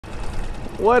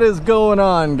What is going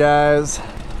on, guys?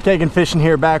 Kagen Fishing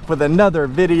here, back with another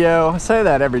video. I say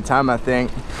that every time, I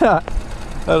think. I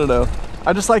don't know.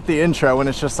 I just like the intro when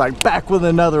it's just like back with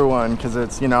another one, because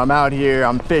it's, you know, I'm out here,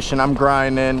 I'm fishing, I'm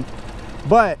grinding.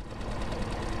 But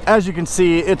as you can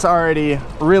see, it's already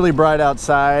really bright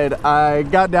outside. I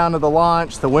got down to the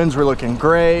launch, the winds were looking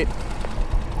great.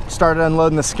 Started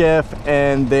unloading the skiff,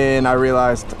 and then I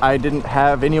realized I didn't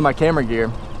have any of my camera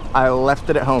gear. I left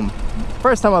it at home.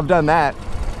 First time I've done that.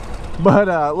 But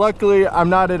luckily, I'm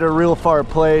not at a real far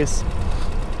place.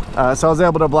 So I was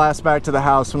able to blast back to the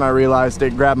house when I realized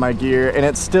it, grab my gear, and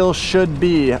it still should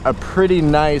be a pretty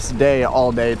nice day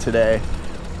all day today.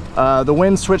 The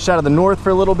wind switched out of the north for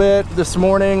a little bit this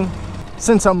morning.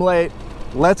 Since I'm late,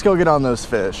 let's go get on those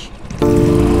fish.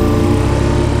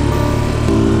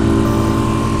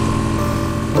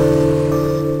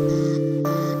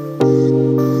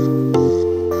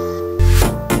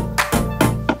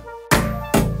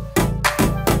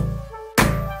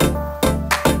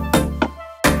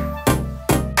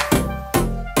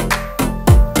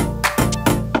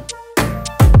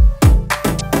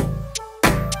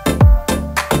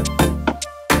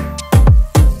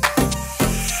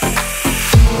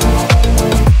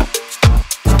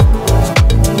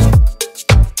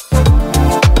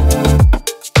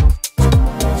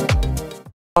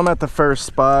 I'm at the first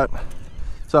spot,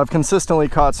 so I've consistently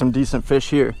caught some decent fish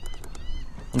here.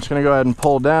 I'm just gonna go ahead and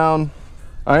pull down.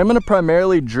 I am gonna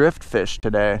primarily drift fish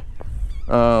today.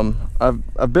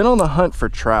 I've been on the hunt for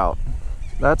trout.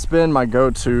 That's been my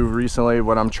go-to recently.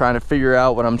 What I'm trying to figure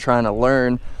out, what I'm trying to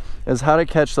learn, is how to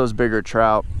catch those bigger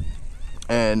trout.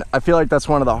 And I feel like that's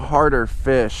one of the harder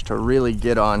fish to really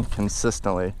get on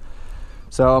consistently.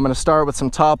 So I'm gonna start with some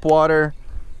top water.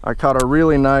 I caught a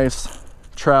really nice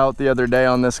trout the other day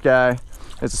on this guy.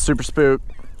 It's a super spook,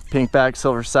 pink back,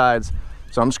 silver sides.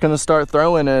 So I'm just gonna start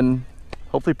throwing and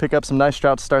hopefully pick up some nice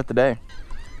trout to start the day.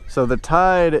 So the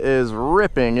tide is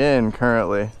ripping in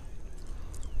currently.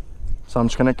 So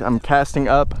I'm casting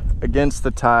up against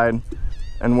the tide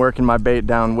and working my bait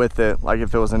down with it, like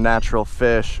if it was a natural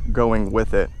fish going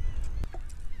with it.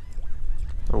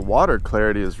 The water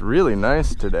clarity is really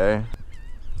nice today.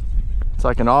 It's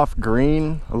like an off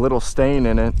green, a little stain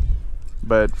in it.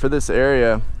 But for this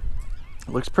area, it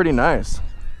looks pretty nice.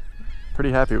 Pretty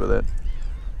happy with it.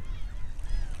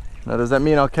 Now, does that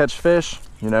mean I'll catch fish?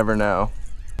 You never know.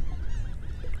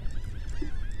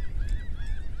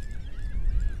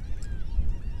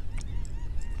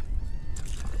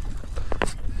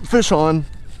 Fish on.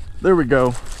 There we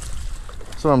go.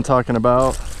 That's what I'm talking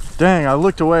about. Dang, I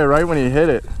looked away right when he hit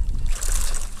it.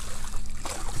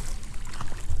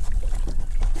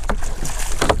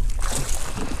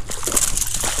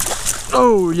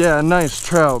 Oh yeah, nice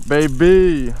trout,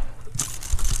 baby.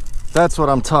 That's what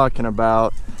I'm talking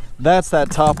about. That's that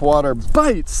top water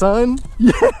bite, son.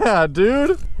 Yeah,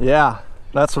 dude. Yeah,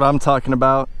 that's what I'm talking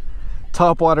about.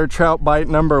 Top water trout bite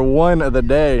number 1 of the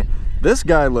day. This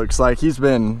guy looks like he's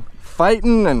been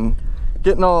fighting and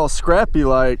getting all scrappy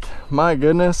like, my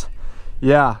goodness.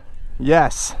 Yeah,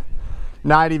 yes.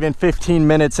 Not even 15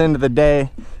 minutes into the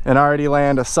day and already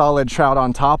land a solid trout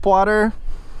on top water.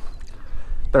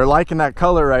 They're liking that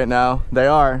color right now. They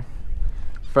are.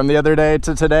 From the other day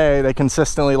to today, they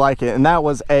consistently like it. And that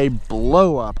was a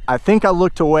blow up. I think I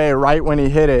looked away right when he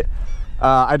hit it.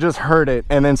 I just heard it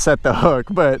and then set the hook.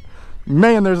 But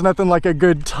man, there's nothing like a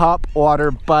good top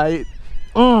water bite.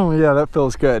 Oh yeah, that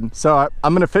feels good. So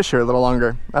I'm gonna fish here a little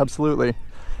longer. Absolutely.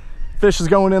 Fish is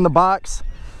going in the box.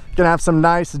 Gonna have some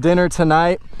nice dinner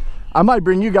tonight. I might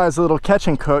bring you guys a little catch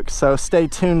and cook, so stay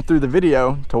tuned through the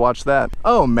video to watch that.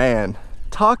 Oh man.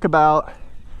 Talk about,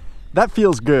 that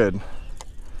feels good.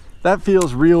 That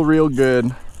feels real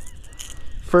good.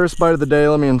 First bite of the day.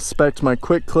 Let me inspect my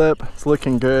quick clip. It's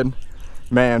looking good.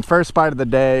 Man, first bite of the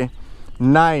day.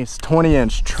 Nice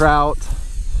 20-inch trout.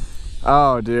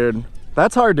 Oh dude,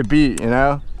 that's hard to beat, you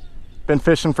know. Been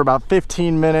fishing for about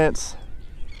 15 minutes.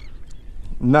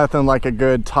 Nothing like a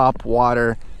good top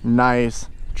water nice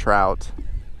trout.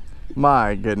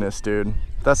 My goodness, dude,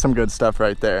 that's some good stuff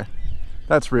right there.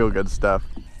 That's real good stuff.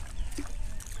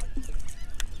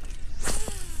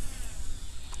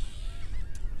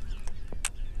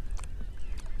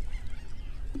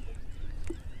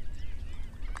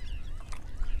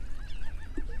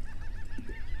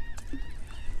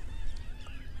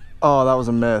 Oh, that was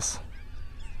a miss.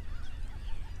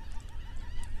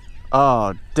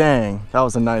 Oh, dang. That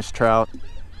was a nice trout.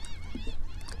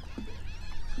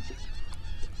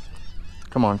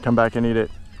 Come on, come back and eat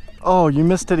it. Oh, you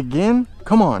missed it again?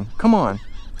 Come on, come on.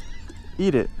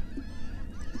 Eat it.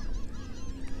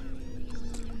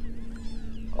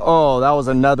 Oh, that was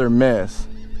another miss.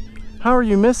 How are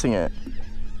you missing it?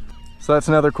 So that's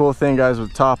another cool thing, guys,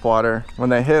 with topwater. When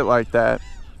they hit like that,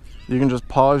 you can just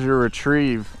pause your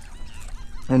retrieve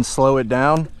and slow it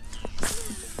down.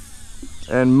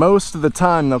 And most of the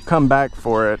time they'll come back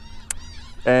for it.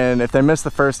 And if they miss the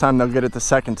first time, they'll get it the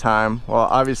second time. Well,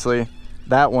 obviously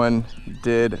that one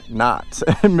did not.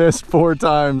 It missed 4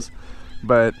 times.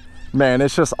 But man,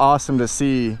 it's just awesome to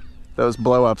see those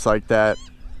blow ups like that.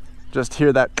 Just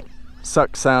hear that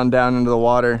suck sound down into the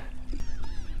water.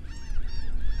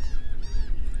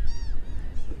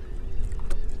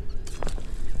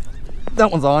 That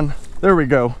one's on. There we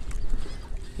go.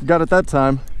 Got it that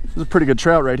time. This is a pretty good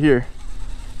trout right here.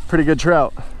 Pretty good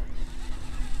trout.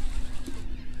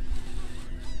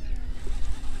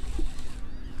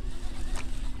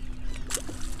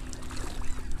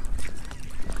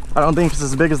 I don't think it's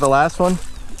as big as the last one,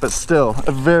 but still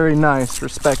a very nice,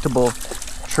 respectable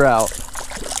trout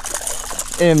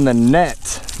in the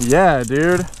net. Yeah,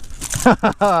 dude.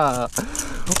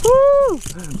 Woo!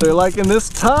 They're liking this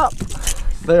top.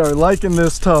 They are liking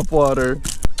this top water.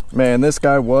 Man, this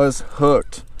guy was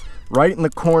hooked. Right in the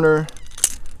corner.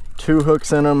 2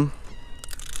 hooks in him.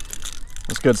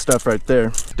 That's good stuff right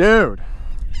there. Dude,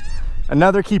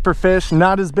 another keeper fish,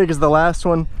 not as big as the last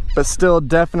one, but still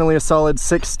definitely a solid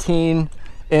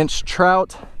 16-inch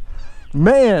trout.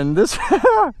 Man, this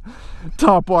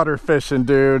topwater fishing,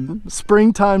 dude.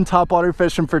 Springtime topwater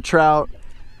fishing for trout,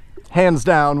 hands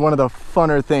down one of the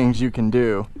funner things you can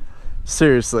do.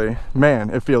 Seriously, man,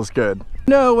 it feels good.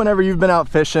 You know, whenever you've been out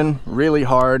fishing really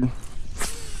hard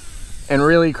in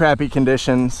really crappy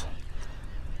conditions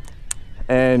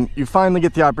and you finally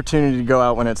get the opportunity to go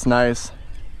out when it's nice,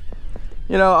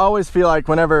 you know, I always feel like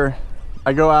whenever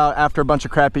I go out after a bunch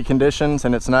of crappy conditions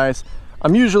and it's nice,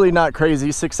 I'm usually not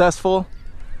crazy successful,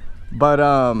 but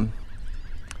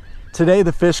today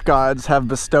the fish gods have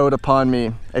bestowed upon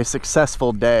me a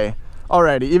successful day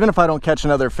already. Even if I don't catch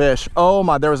another fish, oh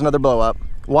my, there was another blow up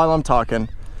while I'm talking.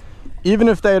 Even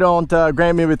if they don't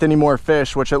grant me with any more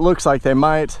fish, which it looks like they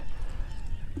might,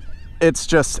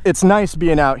 it's nice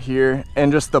being out here,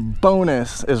 and just the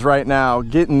bonus is right now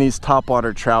getting these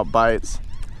topwater trout bites.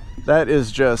 That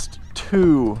is just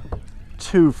too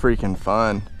freaking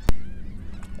fun.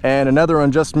 And another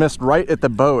one just missed right at the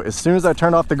boat as soon as I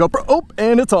turned off the GoPro. Oh,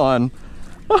 and it's on.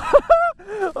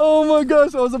 Oh my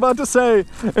gosh, I was about to say,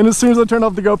 and as soon as I turned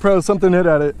off the GoPro, something hit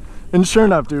at it. And sure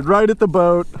enough, dude, right at the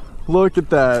boat. Look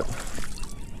at that.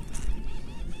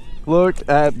 Look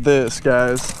at this,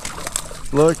 guys.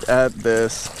 Look at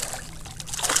this.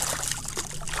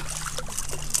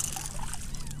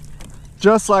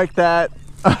 Just like that.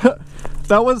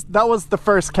 That was the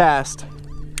first cast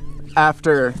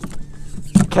after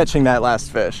catching that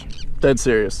last fish. Dead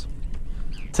serious.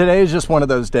 Today is just one of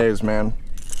those days, man.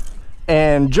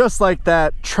 And just like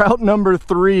that, trout number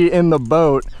 3 in the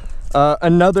boat.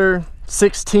 Another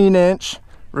 16-inch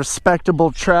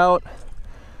respectable trout.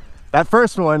 That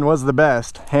first one was the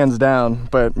best, hands down.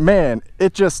 But man,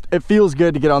 it feels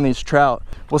good to get on these trout.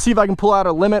 We'll see if I can pull out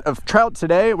a limit of trout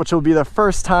today, which will be the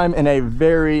first time in a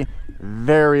very,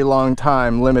 very long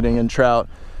time limiting in trout.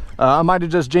 I might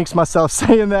have just jinxed myself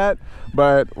saying that,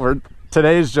 but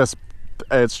today's just,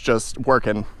 it's just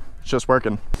working. It's just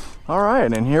working. All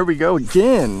right, and here we go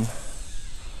again.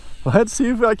 Let's see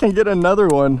if I can get another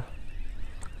one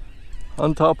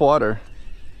on top water.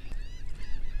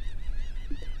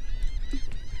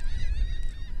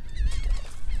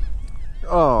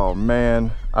 Oh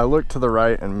man, I looked to the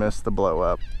right and missed the blow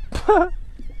up.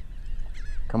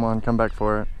 Come on, come back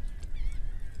for it.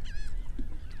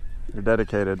 You're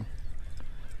dedicated.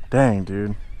 Dang,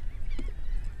 dude.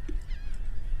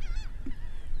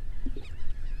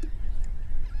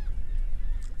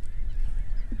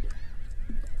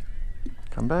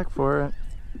 Come back for it.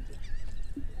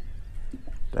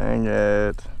 Dang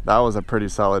it. That was a pretty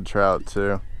solid trout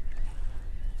too.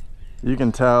 You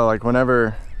can tell, like,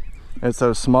 whenever it's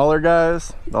those smaller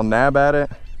guys, they'll nab at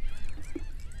it.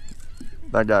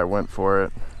 That guy went for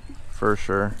it, for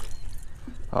sure.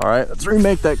 All right, let's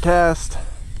remake that cast.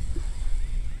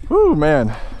 Whoo,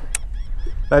 man.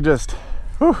 That just,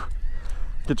 whew,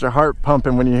 get your heart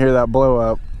pumping when you hear that blow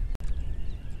up.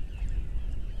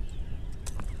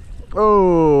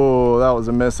 Oh, that was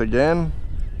a miss again.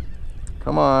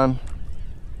 Come on.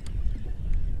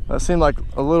 That seemed like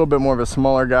a little bit more of a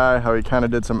smaller guy, how he kind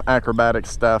of did some acrobatic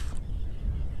stuff.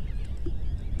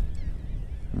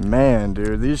 Man,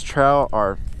 dude, these trout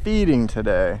are feeding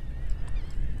today.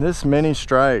 This many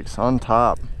strikes on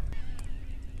top.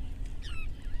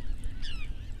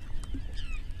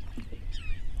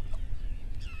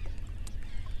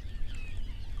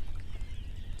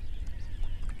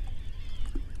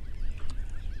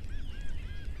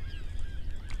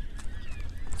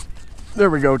 There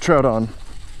we go, trout on.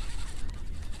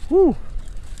 Woo!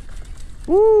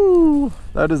 Woo!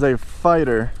 That is a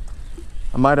fighter.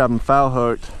 I might have him foul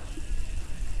hooked,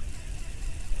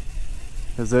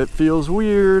 because it feels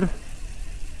weird.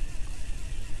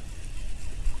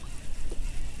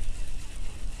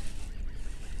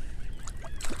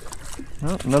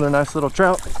 Oh, another nice little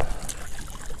trout.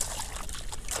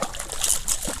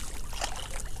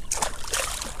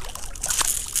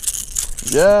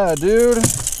 Yeah, dude.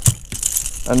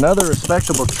 Another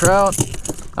respectable trout.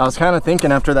 I was kind of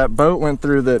thinking after that boat went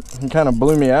through that he kind of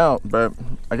blew me out, but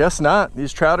I guess not.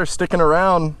 These trout are sticking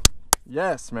around.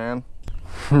 Yes, man.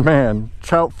 Man,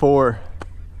 trout 4.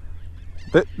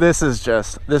 This is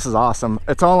awesome.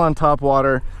 It's all on top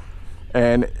water.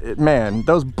 And man,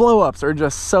 those blow-ups are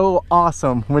just so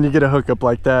awesome when you get a hookup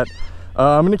like that.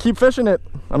 I'm gonna keep fishing it.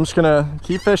 I'm just gonna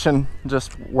keep fishing.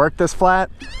 Just work this flat,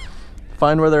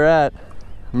 find where they're at.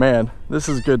 Man, this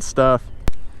is good stuff.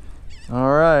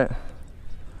 All right,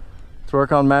 let's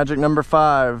work on magic number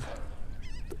 5.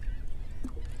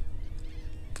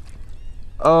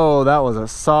 Oh, that was a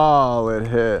solid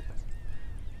hit.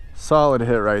 Solid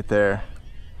hit right there.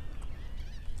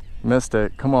 Missed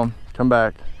it. Come on, come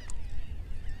back.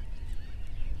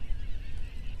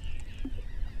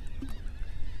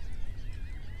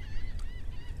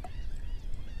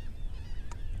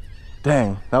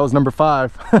 Dang, that was number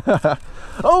 5.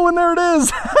 Oh, and there it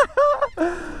is.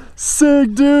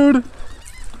 Sick, dude.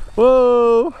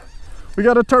 Whoa. We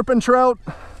got a tarpon trout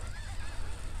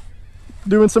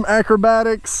doing some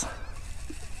acrobatics.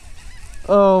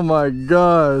 Oh my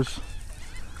gosh.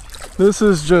 This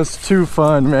is just too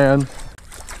fun, man.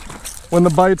 When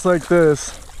the bite's like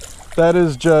this, that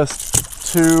is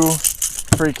just too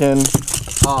freaking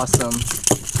awesome.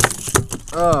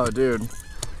 Oh, dude.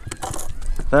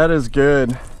 That is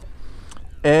good.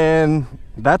 And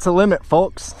that's a limit,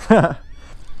 folks.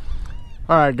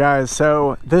 All right, guys,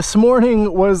 so this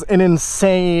morning was an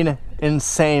insane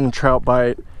trout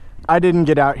bite. I didn't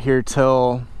get out here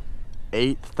till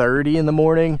 8:30 in the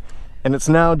morning, and it's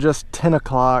now just 10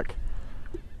 o'clock.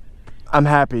 I'm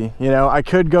happy, you know. I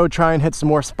could go try and hit some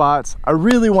more spots. I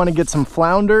really want to get some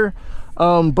flounder,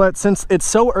 but since it's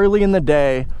so early in the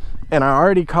day and I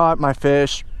already caught my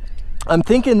fish, I'm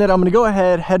thinking that I'm gonna go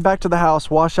ahead, head back to the house,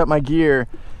 wash up my gear,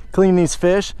 clean these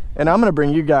fish, and I'm gonna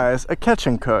bring you guys a catch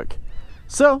and cook.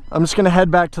 So I'm just gonna head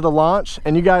back to the launch,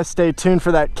 and you guys stay tuned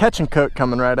for that catch and cook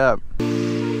coming right up.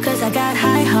 Cause I got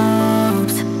high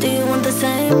hopes, do you want the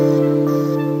same?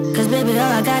 Cause baby,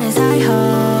 all I got is high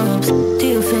hopes, do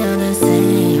you feel the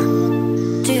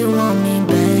same? Do you want me,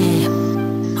 babe?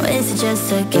 Or is it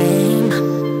just a game?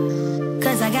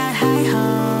 Cause I got high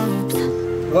hopes.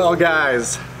 Well,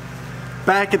 guys,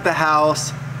 back at the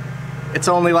house. It's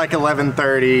only like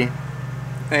 11:30,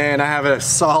 and I have a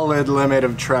solid limit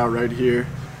of trout right here.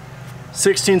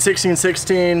 16, 16,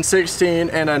 16, 16,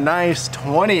 and a nice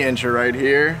 20-incher right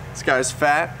here. This guy's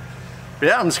fat. But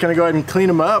yeah, I'm just gonna go ahead and clean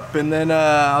him up, and then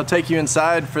I'll take you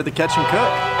inside for the catch and cook.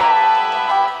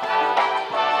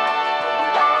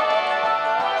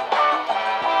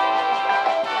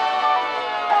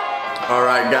 All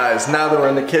right, guys, now that we're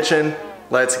in the kitchen,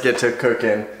 let's get to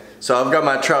cooking. So I've got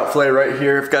my trout fillet right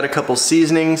here. I've got a couple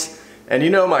seasonings, and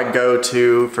you know my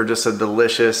go-to for just a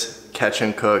delicious catch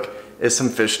and cook is some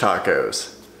fish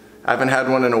tacos. I haven't had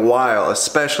one in a while,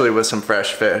 especially with some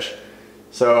fresh fish.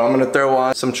 So I'm gonna throw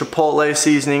on some chipotle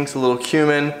seasonings, a little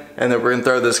cumin, and then we're gonna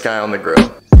throw this guy on the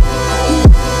grill.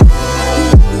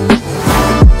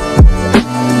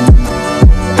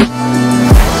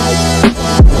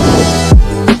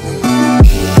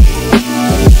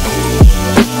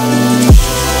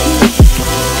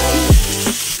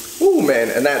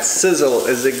 And that sizzle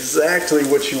is exactly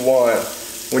what you want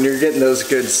when you're getting those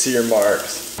good sear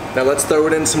marks. Now let's throw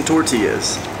it in some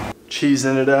tortillas.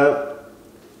 Cheesing it up.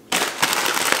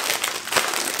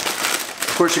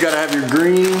 Of course, you gotta have your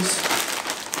greens.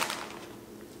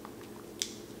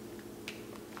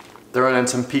 Throwing in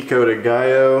some pico de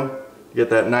gallo. You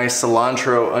get that nice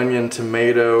cilantro, onion,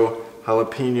 tomato,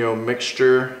 jalapeno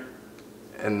mixture.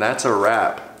 And that's a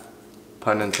wrap.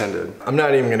 Pun intended. I'm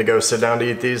not even gonna go sit down to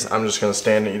eat these. I'm just gonna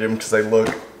stand and eat them because they look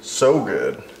so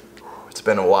good. It's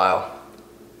been a while.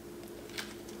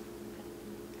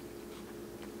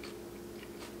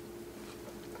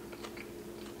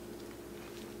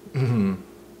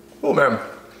 Oh man,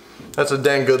 that's a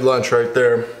dang good lunch right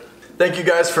there. Thank you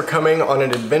guys for coming on an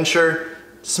adventure,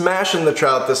 smashing the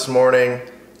trout this morning,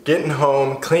 getting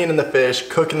home, cleaning the fish,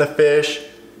 cooking the fish,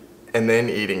 and then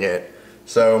eating it.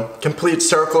 So, complete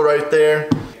circle right there.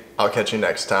 I'll catch you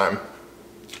next time.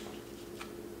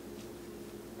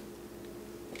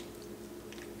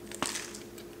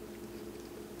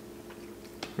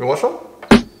 You want some?